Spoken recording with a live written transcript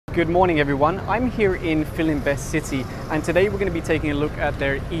Good morning everyone, I'm here in Filinvest City and today we're going to be taking a look at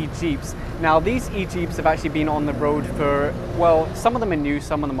their e-Jeeps. Now these e-Jeeps have actually been on the road for, well, some of them are new,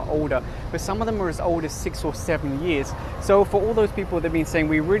 some of them are older, but some of them are as old as 6 or 7 years. So for all those people that have been saying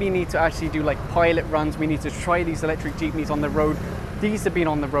we really need to actually do like pilot runs, we need to try these electric jeepneys on the road, these have been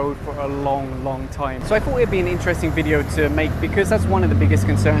on the road for a long time. So I thought it'd be an interesting video to make because that's one of the biggest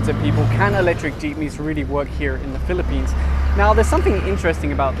concerns of people. Can electric jeepneys really work here in the Philippines? Now there's something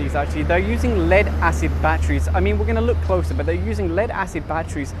interesting about these actually. They're using lead acid batteries. I mean, we're going to look closer, but they're using lead acid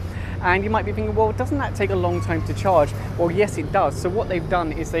batteries. And you might be thinking, well, doesn't that take a long time to charge? Well, yes, it does. So what they've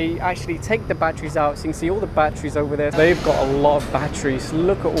done is they actually take the batteries out. So you can see all the batteries over there. They've got a lot of batteries.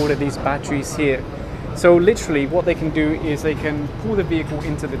 Look at all of these batteries here. So literally what they can do is they can pull the vehicle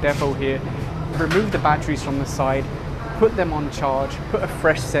into the depot here, remove the batteries from the side, put them on charge, put a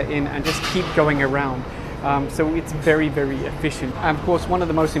fresh set in and just keep going around. So it's very efficient. And of course, one of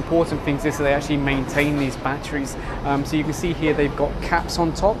the most important things is that they actually maintain these batteries. So you can see here they've got caps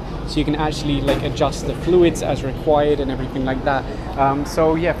on top, so you can actually like adjust the fluids as required and everything like that.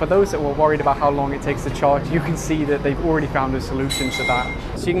 So yeah, for those that were worried about how long it takes to charge, you can see that they've already found a solution to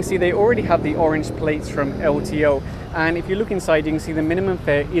that. So you can see they already have the orange plates from LTO. And if you look inside, you can see the minimum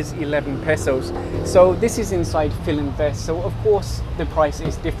fare is 11 pesos. So this is inside Filinvest. So of course, the price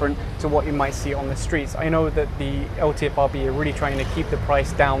is different to what you might see on the streets. I know that the LTFRB are really trying to keep the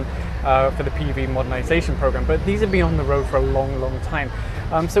price down for the PV modernization program, but these have been on the road for a long time.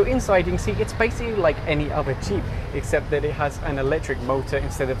 So inside you can see it's basically like any other Jeep, except that it has an electric motor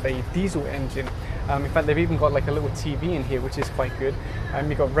instead of a diesel engine. In fact, they've even got like a little TV in here, which is quite good.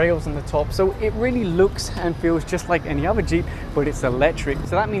 You've got rails on the top, so it really looks and feels just like any other Jeep, but it's electric.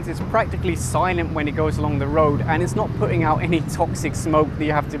 So that means it's practically silent when it goes along the road, and it's not putting out any toxic smoke that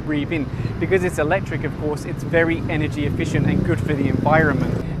you have to breathe in. Because it's electric, of course, it's very energy efficient and good for the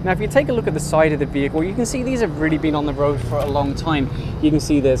environment. Now, if you take a look at the side of the vehicle, you can see these have really been on the road for a long time. You can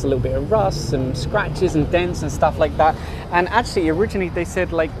see there's a little bit of rust, some scratches and dents and stuff like that. And actually, originally they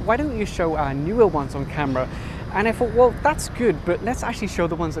said, like, why don't you show our newer ones on camera? And I thought, well, that's good, but let's actually show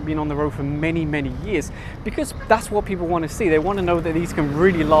the ones that have been on the road for many years, because that's what people want to see. They want to know that these can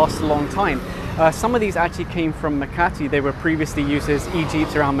really last a long time. Some of these actually came from Makati. They were previously used as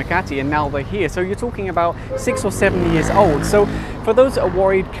e-Jeeps around Makati, and now they're here. So you're talking about 6 or 7 years old. So for those that are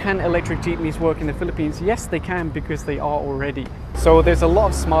worried, can electric jeepneys work in the Philippines? Yes, they can, because they are already. So there's a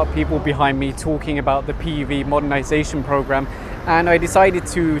lot of smart people behind me talking about the PV modernization program. And I decided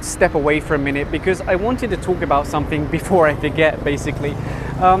to step away for a minute because I wanted to talk about something before I forget, basically.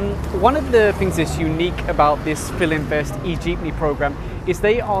 One of the things that's unique about this Filinvest e-Jeepney program is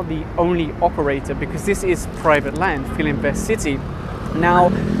they are the only operator, because this is private land, Filinvest City. Now,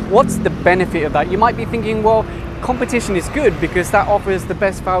 what's the benefit of that? You might be thinking, well, competition is good because that offers the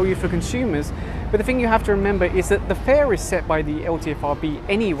best value for consumers. But the thing you have to remember is that the fare is set by the LTFRB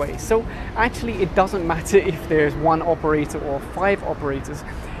anyway. So actually it doesn't matter if there's one operator or 5 operators.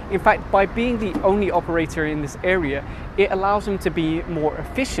 In fact, by being the only operator in this area, it allows them to be more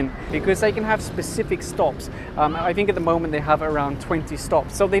efficient because they can have specific stops. I think at the moment they have around 20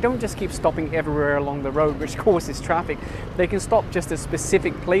 stops. So they don't just keep stopping everywhere along the road, which causes traffic. They can stop just at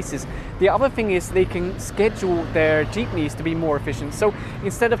specific places. The other thing is they can schedule their jeepneys to be more efficient. So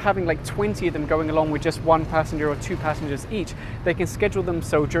instead of having like 20 of them going along with just 1 passenger or 2 passengers each, they can schedule them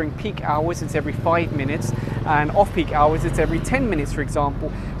so during peak hours it's every 5 minutes, and off-peak hours it's every 10 minutes, for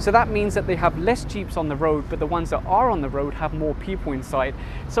example. So that means that they have less Jeeps on the road, but the ones that are on the road have more people inside.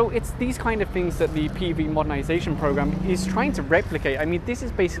 So it's these kind of things that the PV modernization program is trying to replicate. I mean, this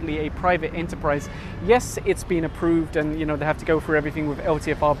is basically a private enterprise. Yes, it's been approved and you know they have to go through everything with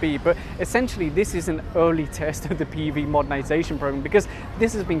LTFRB, but essentially this is an early test of the PV modernization program because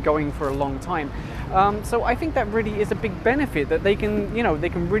this has been going for a long time. So I think that really is a big benefit, that they can, you know, they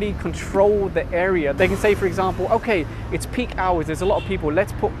can really control the area. They can say, for example, okay, it's peak hours, there's a lot of people,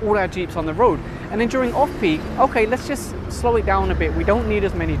 let's put all our Jeeps on the road. And then during off-peak, okay, let's just slow it down a bit. We don't need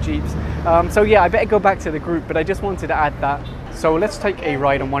as many Jeeps. So yeah, I better go back to the group, but I just wanted to add that. So let's take a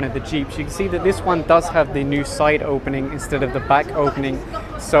ride on one of the Jeeps. You can see that this one does have the new side opening instead of the back opening.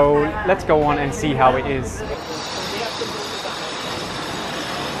 So let's go on and see how it is.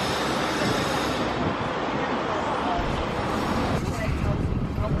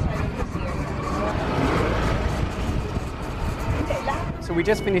 So we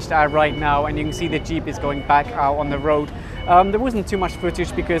just finished our ride now, and you can see the Jeep is going back out on the road. There wasn't too much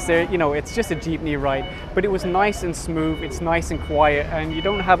footage because it's just a jeepney ride, but it was nice and smooth, it's nice and quiet, and you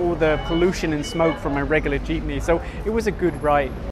don't have all the pollution and smoke from a regular jeepney, so it was a good ride.